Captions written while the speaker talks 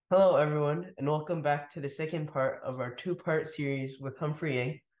Hello, everyone, and welcome back to the second part of our two-part series with Humphrey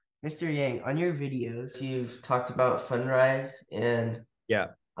Yang. Mr. Yang, on your videos, you've talked about Fundrise and Yeah.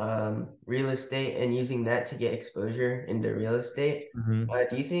 real estate and using that to get exposure into real estate. hmm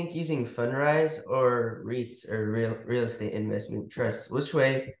Do you think using Fundrise or REITs or real estate investment trusts, which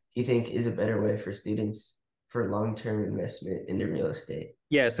way do you think is a better way for students for long-term investment into real estate?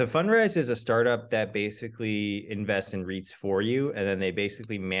 Yeah. So Fundrise is a startup that basically invests in REITs for you, and then they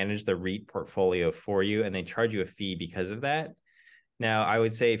basically manage the REIT portfolio for you, and they charge you a fee because of that. Now, I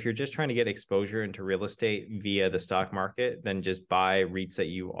would say if you're just trying to get exposure into real estate via the stock market, then just buy REITs that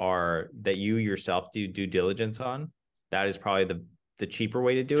you yourself do due diligence on. That is probably the cheaper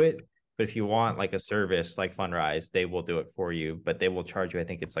way to do it. But if you want like a service like Fundrise, they will do it for you, but they will charge you, I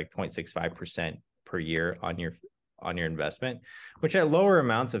think it's like 0.65% per year on your investment, which at lower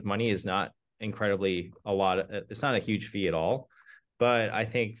amounts of money is not incredibly a lot. It's not a huge fee at all. But I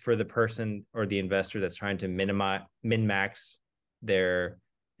think for the person or the investor that's trying to minimize min max their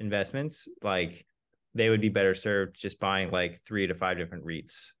investments, like they would be better served just buying like 3 to 5 different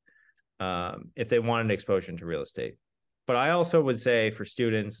REITs if they wanted exposure to real estate. But I also would say for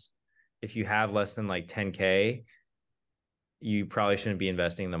students, if you have less than like 10K, you probably shouldn't be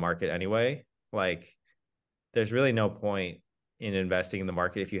investing in the market anyway. Like there's really no point in investing in the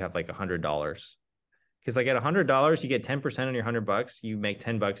market if you have like $100. Because like at $100, you get 10% on your $100. You make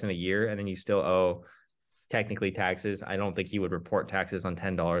 $10 in a year, and then you still owe technically taxes. I don't think you would report taxes on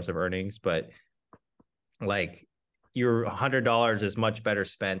 $10 of earnings, but like your $100 is much better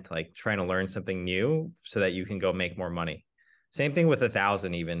spent like trying to learn something new so that you can go make more money. Same thing with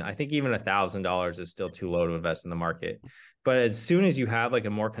 1,000 even. I think even $1,000 is still too low to invest in the market. But as soon as you have like a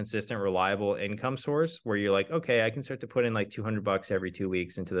more consistent, reliable income source where you're like, okay, I can start to put in like $200 every 2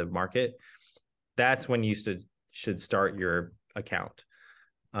 weeks into the market, that's when you should start your account.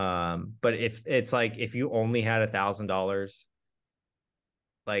 But if it's like if you only had $1,000,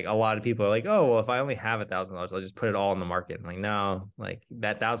 like a lot of people are like, oh, well, if I only have $1,000, I'll just put it all in the market. I'm like, no, like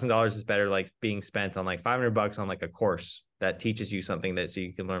that $1,000 is better like being spent on like $500 on like a course that teaches you something that so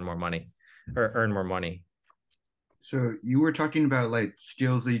you can learn more money or earn more money. So you were talking about like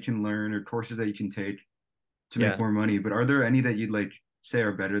skills that you can learn or courses that you can take to make Yeah. more money, but are there any that you'd like say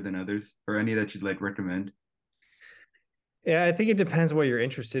are better than others or any that you'd like recommend? Yeah, I think it depends what you're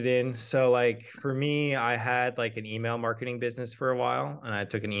interested in. So like for me, I had like an email marketing business for a while and I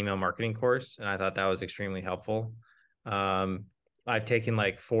took an email marketing course and I thought that was extremely helpful. Um, I've taken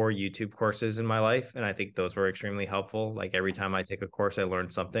like 4 YouTube courses in my life and I think those were extremely helpful. Like every time I take a course, I learn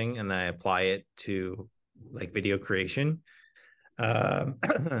something and I apply it to like video creation. Um,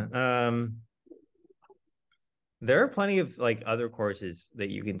 um, there are plenty of like other courses that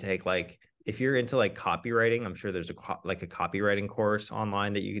you can take. Like if you're into like copywriting, I'm sure there's like a copywriting course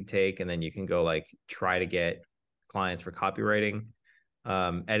online that you can take, and then you can go like try to get clients for copywriting,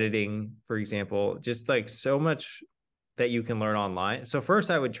 editing, for example. Just like so much that you can learn online. So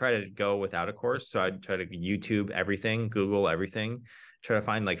first, I would try to go without a course. So I'd try to YouTube everything, Google everything, try to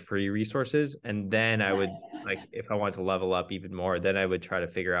find like free resources, and then I would like if I wanted to level up even more, then I would try to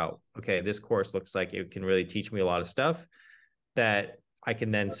figure out, okay, this course looks like it can really teach me a lot of stuff that I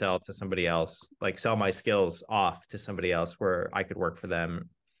can then sell to somebody else, like sell my skills off to somebody else where I could work for them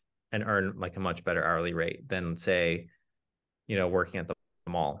and earn like a much better hourly rate than say, working at the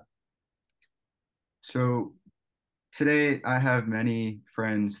mall. So today I have many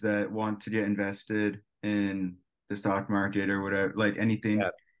friends that want to get invested in the stock market or whatever, like anything. Yeah.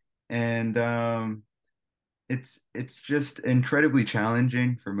 And it's just incredibly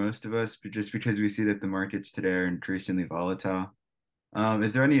challenging for most of us, but just because we see that the markets today are increasingly volatile.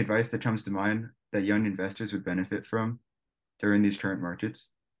 Is there any advice that comes to mind that young investors would benefit from during these current markets?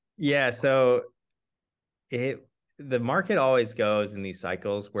 Yeah. So it the market always goes in these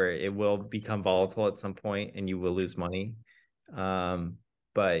cycles where it will become volatile at some point and you will lose money. Um,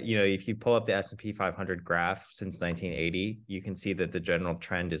 but if you pull up the S&P 500 graph since 1980, you can see that the general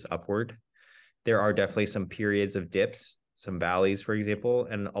trend is upward. There are definitely some periods of dips, some valleys, for example,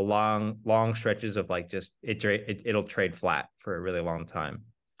 and a long stretches of like just it'll trade flat for a really long time.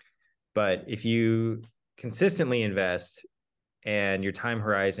 But if you consistently invest and your time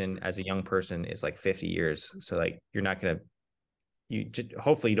horizon as a young person is like 50 years, so like you're not going to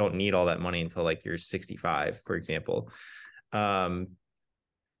hopefully you don't need all that money until like you're 65, for example. Um,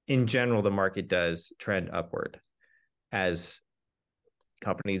 in general, the market does trend upward as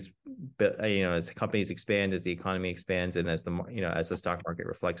companies as companies expand, as the economy expands, and as the stock market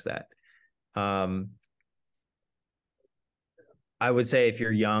reflects that. um I would say if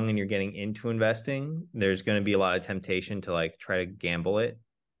you're young and you're getting into investing, there's going to be a lot of temptation to like try to gamble it.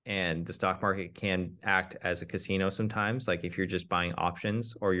 And the stock market can act as a casino sometimes. Like if you're just buying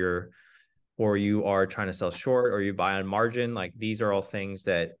options, or you are trying to sell short, or you buy on margin, like these are all things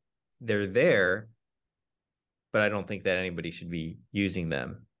that they're there, but I don't think that anybody should be using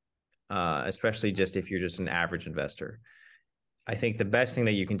them, especially just if you're just an average investor. I think the best thing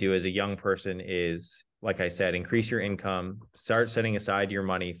that you can do as a young person is, like I said, increase your income, start setting aside your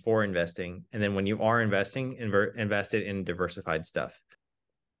money for investing. And then when you are investing, invest it in diversified stuff.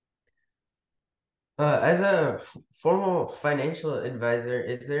 As a formal financial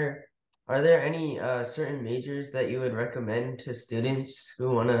advisor, are there any certain majors that you would recommend to students who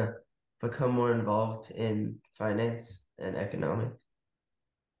want to become more involved in finance and economics?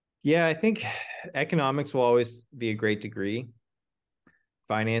 Yeah, I think economics will always be a great degree.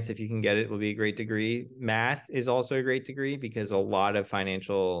 Finance, if you can get it, will be a great degree. Math is also a great degree because a lot of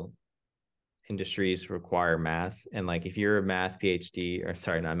financial industries require math. And like if you're a math PhD, or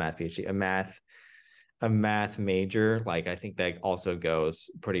sorry, not a math PhD, a math major, like I think that also goes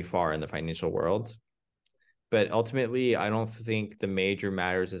pretty far in the financial world. But ultimately, I don't think the major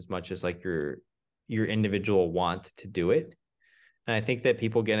matters as much as like your individual want to do it. And I think that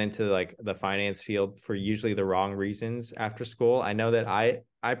people get into like the finance field for usually the wrong reasons after school. I know that I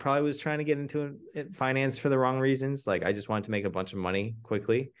probably was trying to get into finance for the wrong reasons. Like I just wanted to make a bunch of money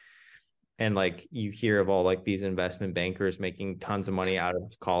quickly. And like you hear of all like these investment bankers making tons of money out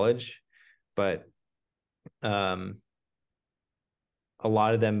of college, but a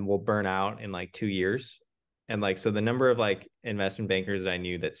lot of them will burn out in like 2 years. And like, so the number of like investment bankers I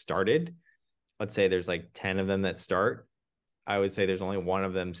knew that started, let's say there's like 10 of them that start, I would say there's only one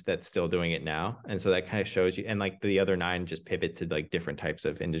of them that's still doing it now. And so that kind of shows you, and like the other nine just pivot to like different types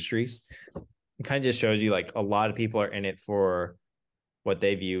of industries. It kind of just shows you like a lot of people are in it for what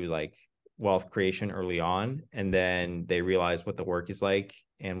they view like wealth creation early on. And then they realize what the work is like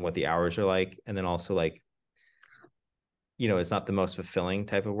and what the hours are like. And then also like, it's not the most fulfilling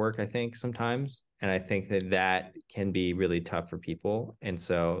type of work, I think, sometimes. And I think that can be really tough for people. And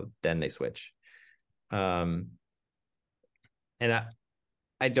so then they switch. And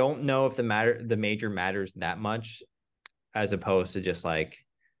I don't know if the major matters that much, as opposed to just like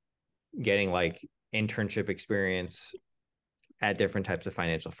getting like internship experience at different types of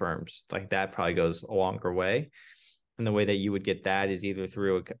financial firms. Like that probably goes a longer way. And the way that you would get that is either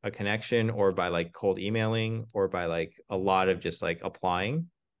through a connection, or by like cold emailing, or by like a lot of just like applying.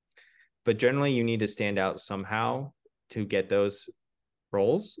 But generally you need to stand out somehow to get those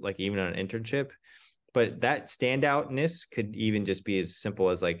roles, like even on an internship. But that standoutness could even just be as simple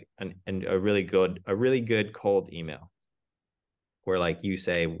as like a really good cold email, where like you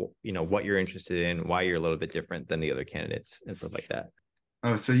say, what you're interested in, why you're a little bit different than the other candidates, and stuff like that.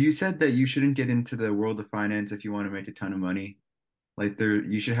 Oh, so you said that you shouldn't get into the world of finance if you want to make a ton of money. Like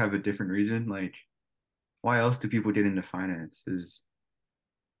you should have a different reason. Like, why else do people get into finance?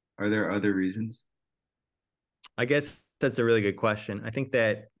 Are there other reasons? I guess that's a really good question. I think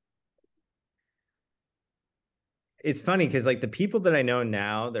that it's funny because like the people that I know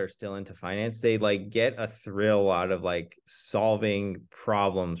now that are still into finance, they like get a thrill out of like solving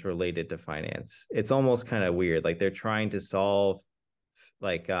problems related to finance. It's almost kind of weird. Like they're trying to solve,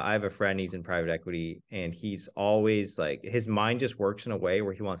 like I have a friend, he's in private equity, and he's always like, his mind just works in a way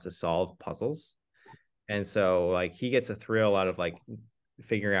where he wants to solve puzzles. And so like he gets a thrill out of like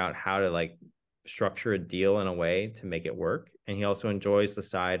figuring out how to like structure a deal in a way to make it work. And he also enjoys the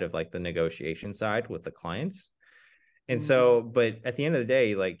side of like the negotiation side with the clients. And so, but at the end of the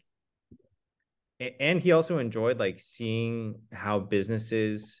day, like, and he also enjoyed like seeing how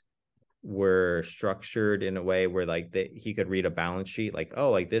businesses were structured in a way where like he could read a balance sheet, like, oh,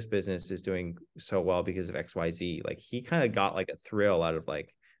 like this business is doing so well because of XYZ. Like he kind of got like a thrill out of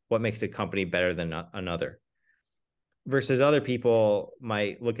like what makes a company better than another. Versus other people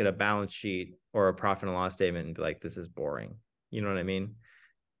might look at a balance sheet or a profit and loss statement and be like, this is boring. You know what I mean?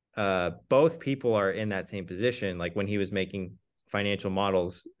 Both people are in that same position. Like when he was making financial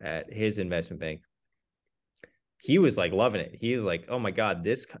models at his investment bank, he was like loving it. He was like, oh my God,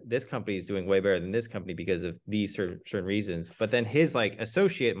 this company is doing way better than this company because of these certain reasons. But then his like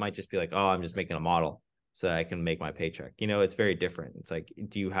associate might just be like, oh, I'm just making a model so that I can make my paycheck. It's very different. It's like,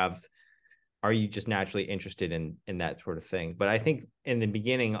 are you just naturally interested in that sort of thing? But I think in the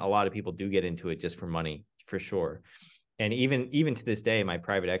beginning, a lot of people do get into it just for money, for sure. And even to this day, my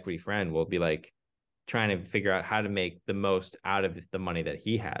private equity friend will be like trying to figure out how to make the most out of the money that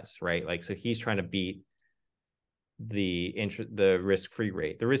he has, right? Like, so he's trying to beat the risk-free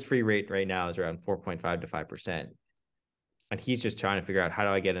rate. The risk-free rate right now is around 4.5 to 5%. And he's just trying to figure out, how do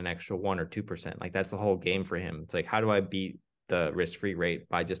I get an extra 1 or 2%? Like that's the whole game for him. It's like, how do I beat the risk-free rate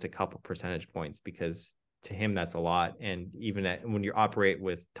by just a couple percentage points, because to him that's a lot. And even when you operate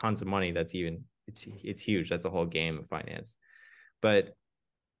with tons of money, that's even it's huge. That's a whole game of finance. But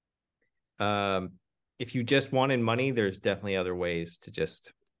if you just wanted money, there's definitely other ways to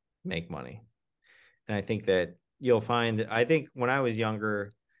just make money. And I think that you'll find, I think when I was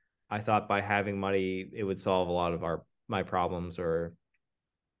younger, I thought by having money, it would solve a lot of my problems or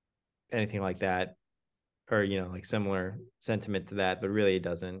anything like that, or, like similar sentiment to that, but really it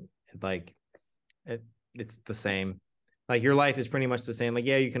doesn't. Like it's the same. Like your life is pretty much the same. Like,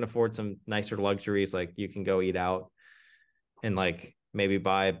 yeah, you can afford some nicer luxuries. Like you can go eat out and like maybe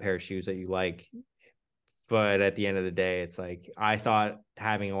buy a pair of shoes that you like. But at the end of the day, it's like, I thought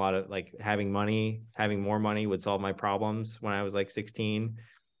having having more money would solve my problems when I was like 16,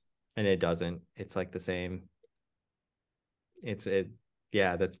 and it doesn't. It's like the same.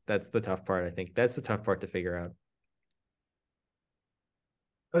 Yeah, that's the tough part. I think that's the tough part to figure out.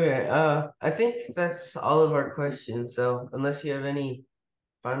 Okay, I think that's all of our questions. So unless you have any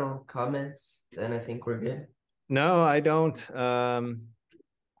final comments, then I think we're good. No, I don't. That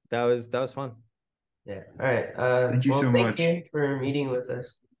was fun. Yeah. All right. Thank you Well, so thank much. you for meeting with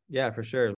us. Yeah, for sure.